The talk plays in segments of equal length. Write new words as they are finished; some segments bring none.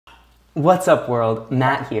What's up, world?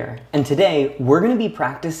 Matt here, and today we're going to be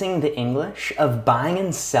practicing the English of buying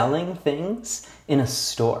and selling things in a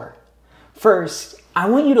store. First, I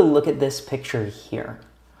want you to look at this picture here.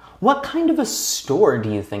 What kind of a store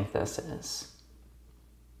do you think this is?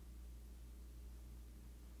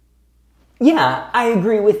 Yeah, I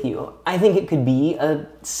agree with you. I think it could be a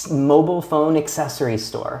mobile phone accessory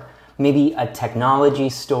store, maybe a technology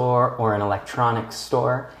store or an electronics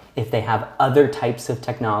store, if they have other types of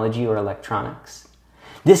technology or electronics.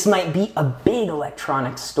 This might be a big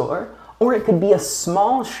electronics store, or it could be a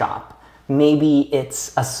small shop. Maybe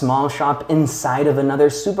it's a small shop inside of another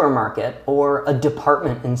supermarket or a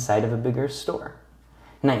department inside of a bigger store.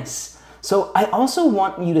 Nice. So I also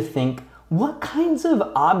want you to think, what kinds of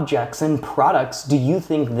objects and products do you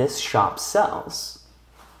think this shop sells?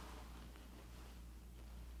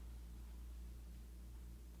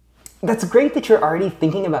 That's great that you're already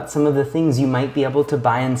thinking about some of the things you might be able to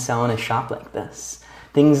buy and sell in a shop like this.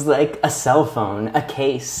 Things like a cell phone, a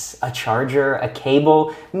case, a charger, a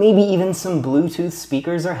cable, maybe even some Bluetooth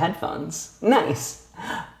speakers or headphones. Nice.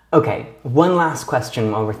 Okay, one last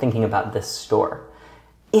question while we're thinking about this store.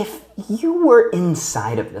 If you were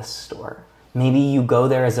inside of this store, maybe you go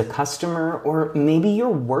there as a customer, or maybe you're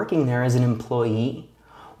working there as an employee,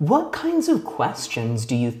 what kinds of questions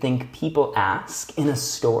do you think people ask in a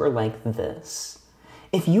store like this?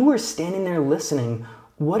 If you were standing there listening,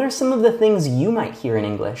 what are some of the things you might hear in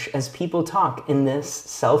English as people talk in this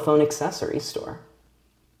cell phone accessory store?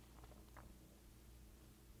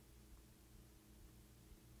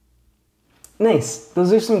 Nice.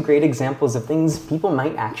 Those are some great examples of things people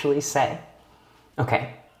might actually say.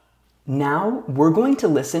 Okay, now we're going to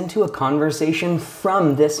listen to a conversation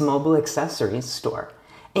from this mobile accessories store.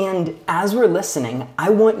 And as we're listening, I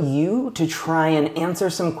want you to try and answer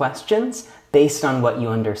some questions based on what you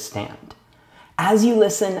understand. As you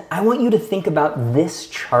listen, I want you to think about this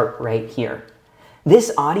chart right here.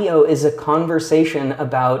 This audio is a conversation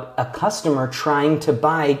about a customer trying to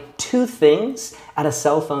buy two things at a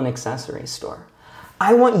cell phone accessory store.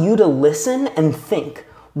 I want you to listen and think,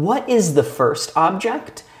 what is the first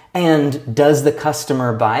object? And does the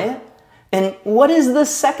customer buy it? And what is the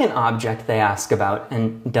second object they ask about?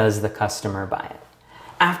 And does the customer buy it?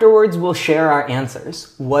 Afterwards, we'll share our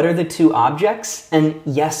answers. What are the two objects? And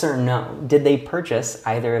yes or no, did they purchase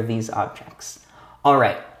either of these objects? All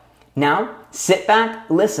right. Now, sit back,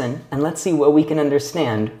 listen, and let's see what we can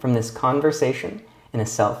understand from this conversation in a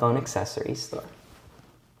cell phone accessory store.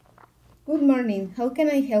 Good morning. How can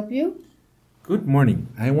I help you? Good morning.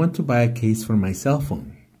 I want to buy a case for my cell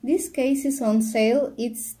phone. This case is on sale.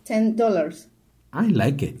 It's $10. I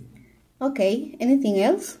like it. Okay. Anything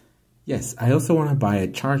else? Yes, I also want to buy a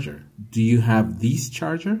charger. Do you have this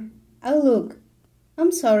charger? I'll look.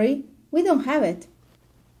 I'm sorry. We don't have it.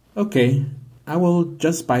 Okay. I will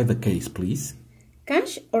just buy the case, please.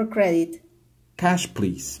 Cash or credit? Cash,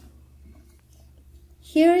 please.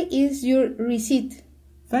 Here is your receipt.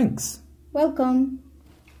 Thanks. Welcome.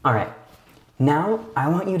 All right. Now, I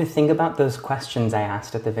want you to think about those questions I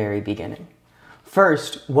asked at the very beginning.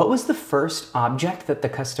 First, what was the first object that the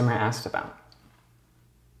customer asked about?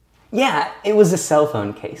 Yeah, it was a cell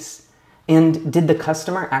phone case. And did the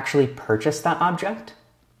customer actually purchase that object?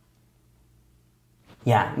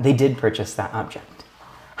 Yeah, they did purchase that object.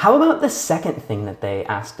 How about the second thing that they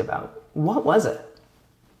asked about? What was it?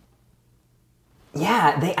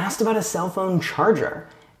 Yeah, they asked about a cell phone charger.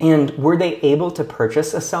 And were they able to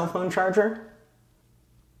purchase a cell phone charger?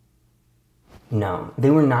 No, they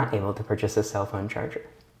were not able to purchase a cell phone charger.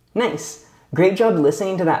 Nice. Great job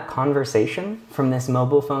listening to that conversation from this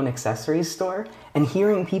mobile phone accessories store and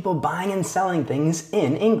hearing people buying and selling things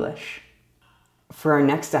in English. For our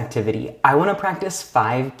next activity, I want to practice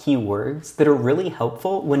 5 key words that are really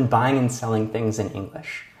helpful when buying and selling things in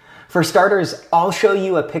English. For starters, I'll show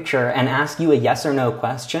you a picture and ask you a yes or no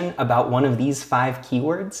question about one of these 5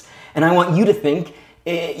 keywords, and I want you to think,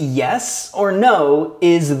 yes or no,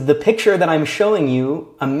 is the picture that I'm showing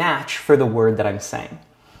you a match for the word that I'm saying?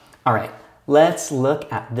 All right, let's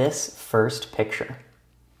look at this first picture.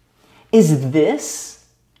 Is this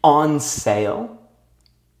on sale?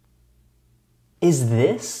 Is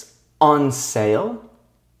this on sale?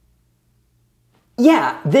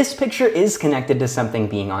 Yeah, this picture is connected to something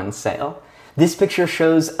being on sale. This picture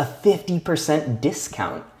shows a 50%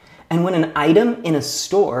 discount. And when an item in a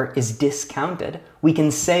store is discounted, we can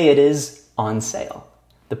say it is on sale.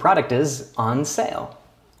 The product is on sale.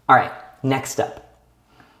 All right, next up.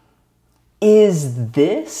 Is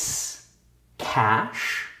this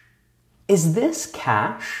cash? Is this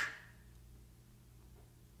cash?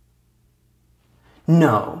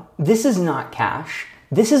 No, this is not cash.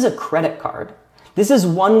 This is a credit card. This is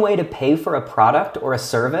one way to pay for a product or a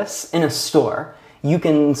service in a store. You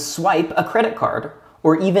can swipe a credit card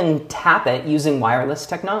or even tap it using wireless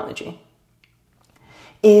technology.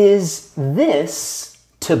 Is this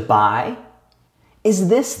to buy? Is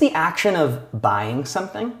this the action of buying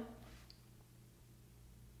something?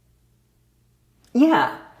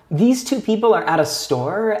 Yeah, these two people are at a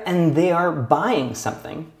store and they are buying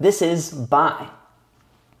something. This is buy.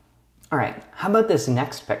 All right, how about this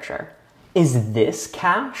next picture? Is this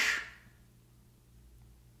cash?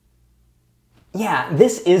 Yeah,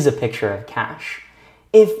 this is a picture of cash.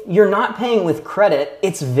 If you're not paying with credit,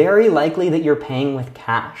 it's very likely that you're paying with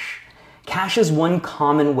cash. Cash is one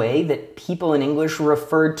common way that people in English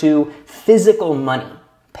refer to physical money,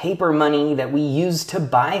 paper money that we use to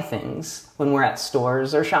buy things when we're at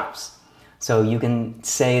stores or shops. So you can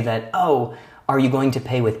say that, oh, are you going to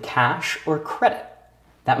pay with cash or credit?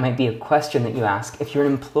 That might be a question that you ask if you're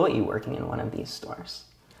an employee working in one of these stores.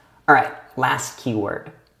 All right, last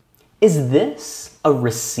keyword. Is this a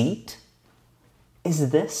receipt?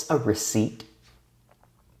 Is this a receipt?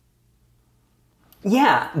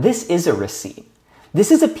 Yeah, this is a receipt.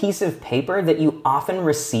 This is a piece of paper that you often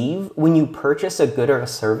receive when you purchase a good or a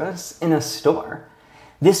service in a store.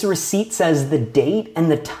 This receipt says the date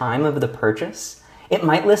and the time of the purchase. It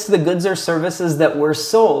might list the goods or services that were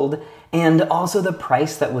sold and also the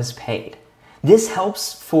price that was paid. This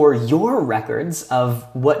helps for your records of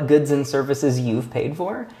what goods and services you've paid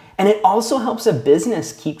for, and it also helps a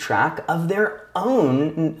business keep track of their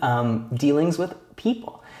own dealings with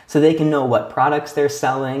people, so they can know what products they're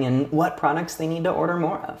selling and what products they need to order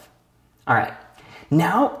more of. All right,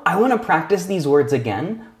 now I want to practice these words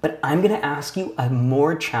again, but I'm going to ask you a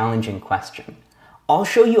more challenging question. I'll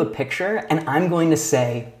show you a picture and I'm going to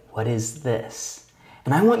say, what is this?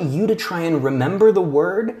 And I want you to try and remember the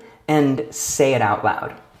word and say it out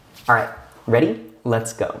loud. All right, ready?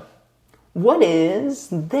 Let's go. What is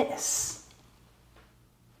this?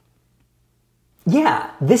 Yeah,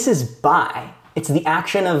 this is buy. It's the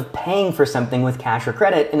action of paying for something with cash or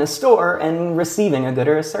credit in a store and receiving a good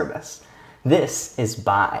or a service. This is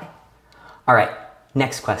buy. All right,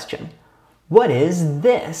 next question. What is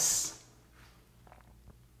this?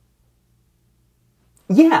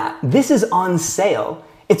 Yeah, this is on sale.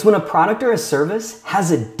 It's when a product or a service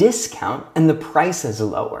has a discount and the price is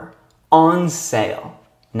lower. On sale.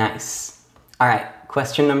 Nice. All right,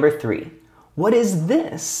 question number 3. What is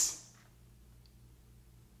this?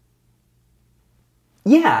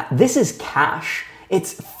 Yeah, this is cash.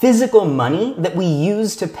 It's physical money that we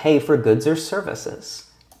use to pay for goods or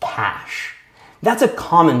services. Cash. That's a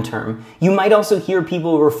common term. You might also hear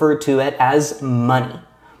people refer to it as money.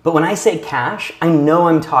 But when I say cash, I know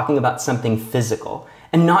I'm talking about something physical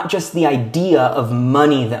and not just the idea of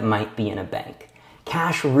money that might be in a bank.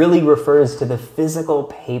 Cash really refers to the physical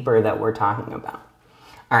paper that we're talking about.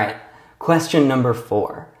 All right, question number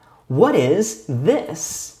 4. What is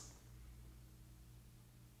this?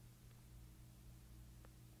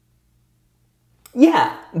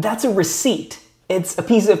 Yeah, that's a receipt. It's a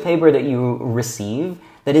piece of paper that you receive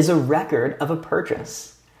that is a record of a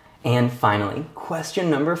purchase. And finally,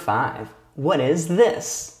 question number 5. What is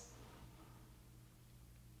this?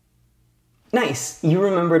 Nice, you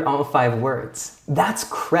remembered all 5 words. That's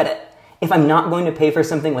credit. If I'm not going to pay for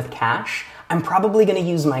something with cash, I'm probably going to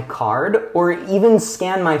use my card or even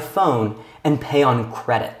scan my phone and pay on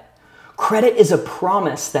credit. Credit is a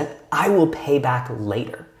promise that I will pay back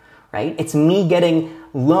later, right? It's me getting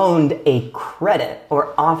loaned a credit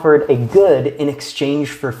or offered a good in exchange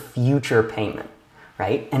for future payment,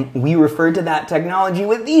 right? And we refer to that technology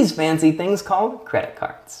with these fancy things called credit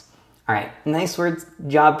cards. All right, nice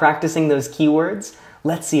job practicing those keywords.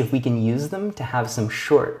 Let's see if we can use them to have some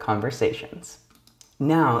short conversations.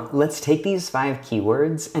 Now, let's take these 5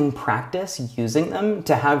 keywords and practice using them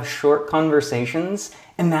to have short conversations,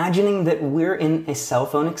 imagining that we're in a cell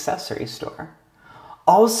phone accessory store.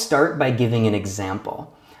 I'll start by giving an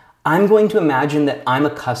example. I'm going to imagine that I'm a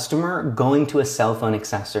customer going to a cell phone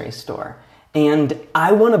accessory store, and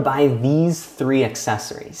I want to buy these 3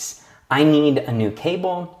 accessories. I need a new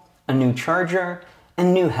cable, a new charger,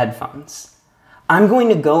 and new headphones. I'm going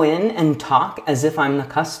to go in and talk as if I'm the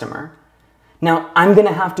customer. Now, I'm going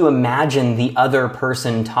to have to imagine the other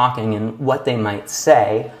person talking and what they might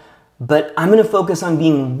say, but I'm going to focus on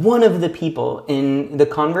being one of the people in the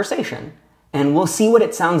conversation, and we'll see what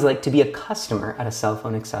it sounds like to be a customer at a cell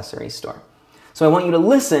phone accessory store. So I want you to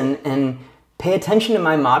listen and pay attention to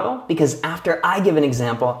my model, because after I give an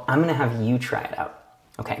example, I'm going to have you try it out.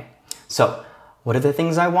 Okay, so what are the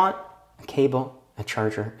things I want? A cable, a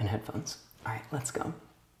charger, and headphones. All right, let's go.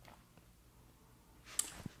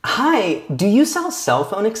 Hi, do you sell cell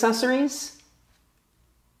phone accessories?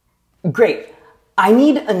 Great. I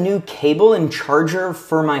need a new cable and charger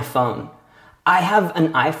for my phone. I have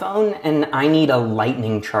an iPhone and I need a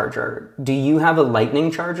lightning charger. Do you have a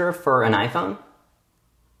lightning charger for an iPhone?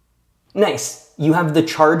 Nice. You have the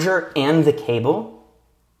charger and the cable?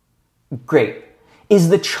 Great. Is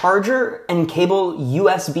the charger and cable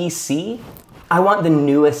USB-C? I want the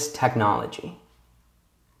newest technology.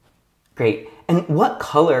 Great. And what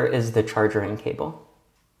color is the charger and cable?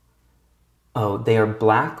 Oh, they are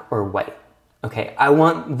black or white. Okay, I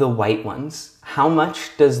want the white ones. How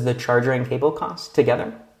much does the charger and cable cost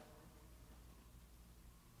together?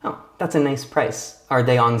 Oh, that's a nice price. Are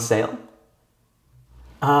they on sale?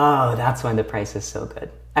 Oh, that's why the price is so good.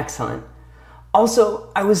 Excellent.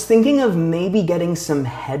 Also, I was thinking of maybe getting some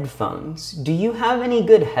headphones. Do you have any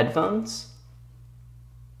good headphones?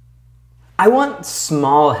 I want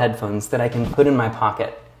small headphones that I can put in my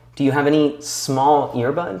pocket. Do you have any small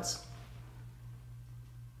earbuds?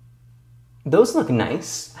 Those look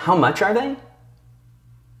nice. How much are they?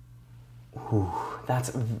 Ooh, that's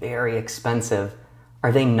very expensive.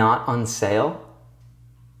 Are they not on sale?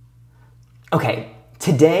 Okay,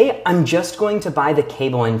 today I'm just going to buy the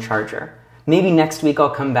cable and charger. Maybe next week I'll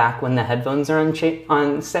come back when the headphones are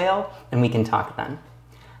on sale and we can talk then.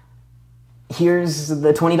 Here's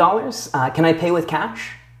the $20. Can I pay with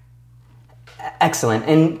cash? Excellent.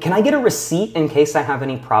 And can I get a receipt in case I have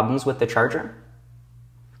any problems with the charger?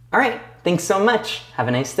 All right. Thanks so much. Have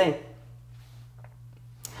a nice day.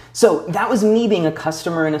 So that was me being a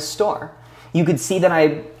customer in a store. You could see that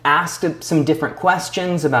I asked some different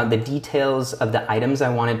questions about the details of the items I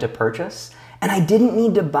wanted to purchase, and I didn't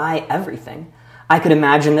need to buy everything. I could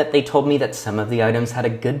imagine that they told me that some of the items had a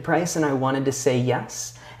good price and I wanted to say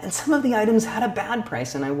yes, and some of the items had a bad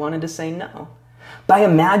price and I wanted to say no. By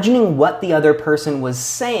imagining what the other person was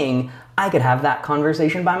saying, I could have that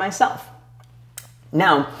conversation by myself.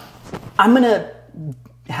 Now, I'm going to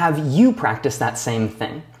have you practice that same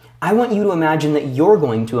thing. I want you to imagine that you're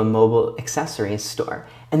going to a mobile accessories store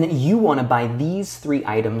and that you want to buy these 3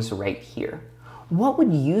 items right here. What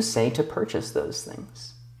would you say to purchase those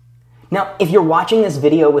things? Now, if you're watching this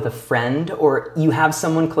video with a friend or you have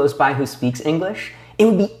someone close by who speaks English, it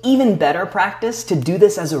would be even better practice to do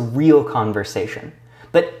this as a real conversation.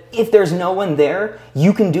 But if there's no one there,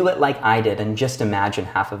 you can do it like I did and just imagine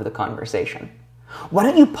half of the conversation. Why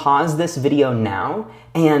don't you pause this video now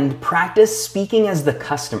and practice speaking as the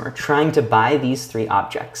customer trying to buy these 3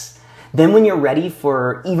 objects. Then when you're ready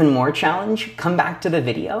for even more challenge, come back to the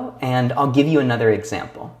video and I'll give you another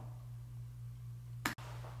example.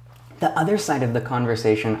 The other side of the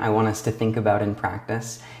conversation I want us to think about in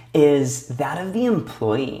practice is that of the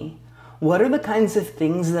employee. What are the kinds of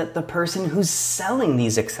things that the person who's selling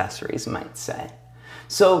these accessories might say?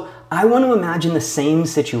 So I want to imagine the same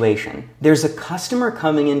situation. There's a customer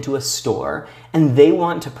coming into a store and they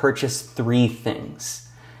want to purchase 3 things.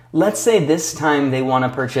 Let's say this time they want to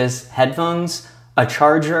purchase headphones, a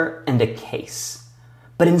charger, and a case.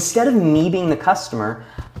 But instead of me being the customer,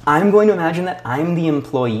 I'm going to imagine that I'm the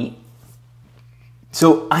employee.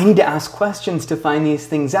 So I need to ask questions to find these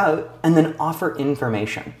things out and then offer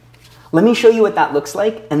information. Let me show you what that looks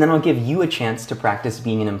like, and then I'll give you a chance to practice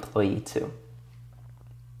being an employee too.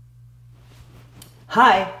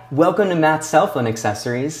 Hi, welcome to Matt's Cell Phone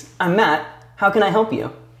Accessories. I'm Matt. How can I help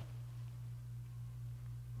you?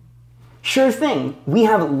 Sure thing. We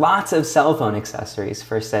have lots of cell phone accessories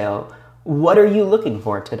for sale. What are you looking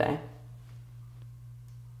for today?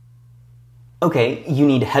 Okay, you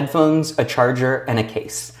need headphones, a charger, and a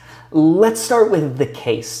case. Let's start with the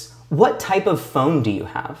case. What type of phone do you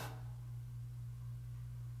have?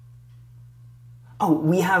 Oh,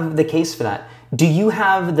 we have the case for that. Do you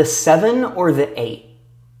have the 7 or the 8?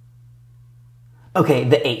 Okay,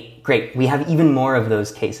 the 8. Great. We have even more of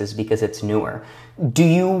those cases because it's newer. Do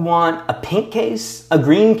you want a pink case, a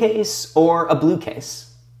green case, or a blue case?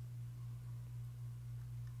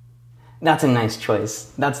 That's a nice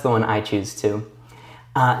choice. That's the one I choose too.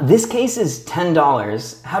 This case is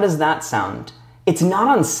 $10. How does that sound? It's not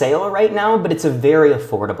on sale right now, but it's a very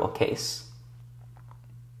affordable case.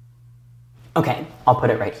 Okay, I'll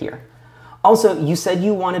put it right here. Also, you said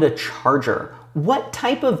you wanted a charger. What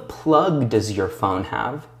type of plug does your phone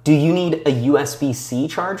have? Do you need a USB-C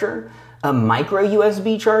charger, a micro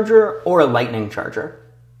USB charger, or a lightning charger?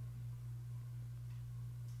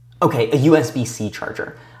 Okay, a USB-C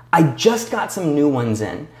charger. I just got some new ones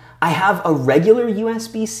in. I have a regular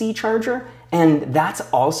USB-C charger, and that's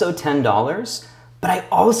also $10, but I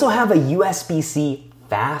also have a USB-C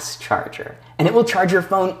fast charger, and it will charge your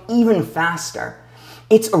phone even faster.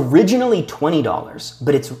 It's originally $20,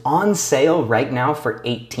 but it's on sale right now for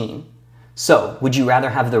 $18. So, would you rather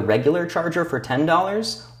have the regular charger for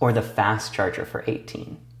 $10 or the fast charger for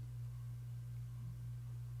 $18?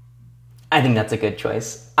 I think that's a good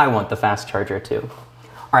choice. I want the fast charger too.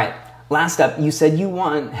 All right, last up, you said you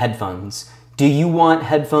want headphones. Do you want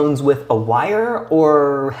headphones with a wire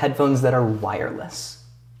or headphones that are wireless?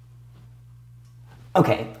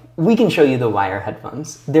 Okay, we can show you the wire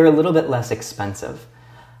headphones. They're a little bit less expensive.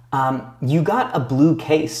 You got a blue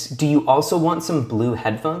case. Do you also want some blue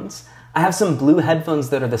headphones? I have some blue headphones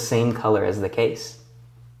that are the same color as the case.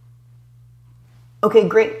 Okay,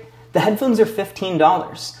 great. The headphones are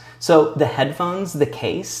 $15. So the headphones, the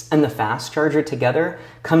case, and the fast charger together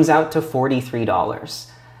comes out to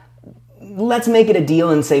 $43. Let's make it a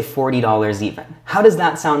deal and say $40 even. How does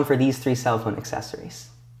that sound for these 3 cell phone accessories?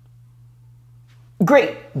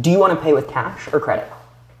 Great. Do you want to pay with cash or credit?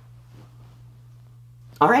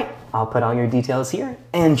 All right, I'll put all your details here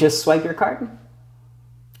and just swipe your card.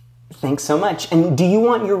 Thanks so much. And do you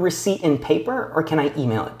want your receipt in paper or can I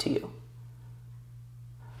email it to you?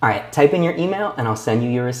 All right, type in your email and I'll send you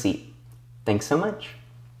your receipt. Thanks so much.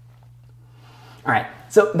 All right,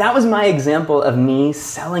 so that was my example of me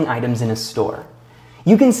selling items in a store.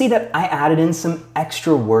 You can see that I added in some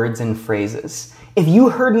extra words and phrases. If you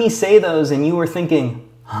heard me say those and you were thinking,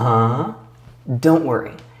 huh? Don't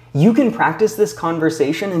worry. You can practice this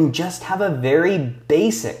conversation and just have a very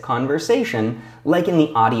basic conversation like in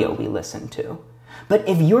the audio we listened to. But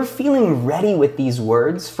if you're feeling ready with these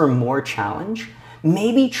words for more challenge,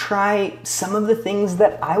 maybe try some of the things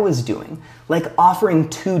that I was doing, like offering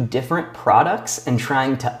 2 different products and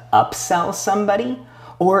trying to upsell somebody,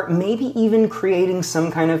 or maybe even creating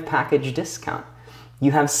some kind of package discount.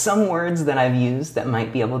 You have some words that I've used that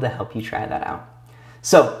might be able to help you try that out.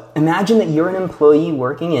 So imagine that you're an employee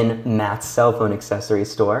working in Matt's cell phone accessory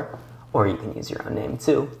store, or you can use your own name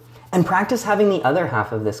too, and practice having the other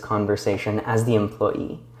half of this conversation as the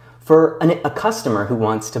employee for a customer who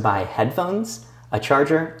wants to buy headphones, a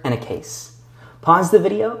charger, and a case. Pause the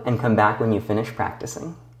video and come back when you finish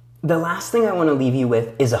practicing. The last thing I want to leave you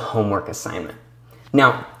with is a homework assignment.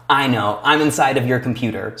 Now, I know I'm inside of your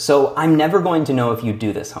computer, so I'm never going to know if you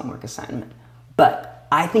do this homework assignment, but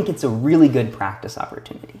I think it's a really good practice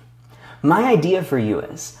opportunity. My idea for you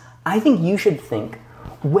is, I think you should think,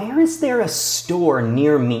 where is there a store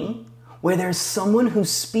near me where there's someone who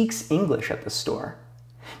speaks English at the store?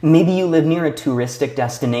 Maybe you live near a touristic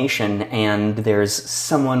destination and there's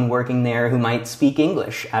someone working there who might speak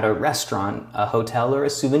English at a restaurant, a hotel, or a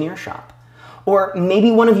souvenir shop. Or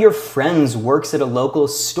maybe one of your friends works at a local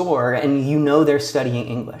store and you know they're studying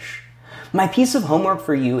English. My piece of homework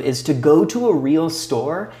for you is to go to a real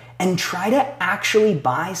store and try to actually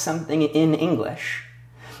buy something in English.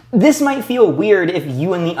 This might feel weird if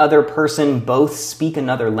you and the other person both speak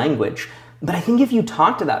another language, but I think if you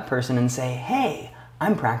talk to that person and say, hey,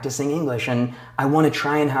 I'm practicing English and I want to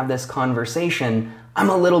try and have this conversation. I'm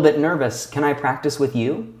a little bit nervous. Can I practice with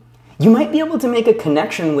you? You might be able to make a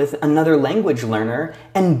connection with another language learner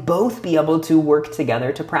and both be able to work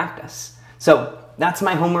together to practice. So that's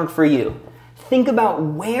my homework for you. Think about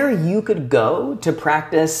where you could go to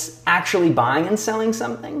practice actually buying and selling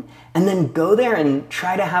something, and then go there and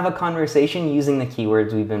try to have a conversation using the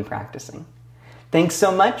keywords we've been practicing. Thanks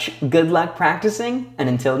so much. Good luck practicing, and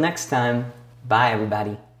until next time, bye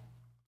everybody.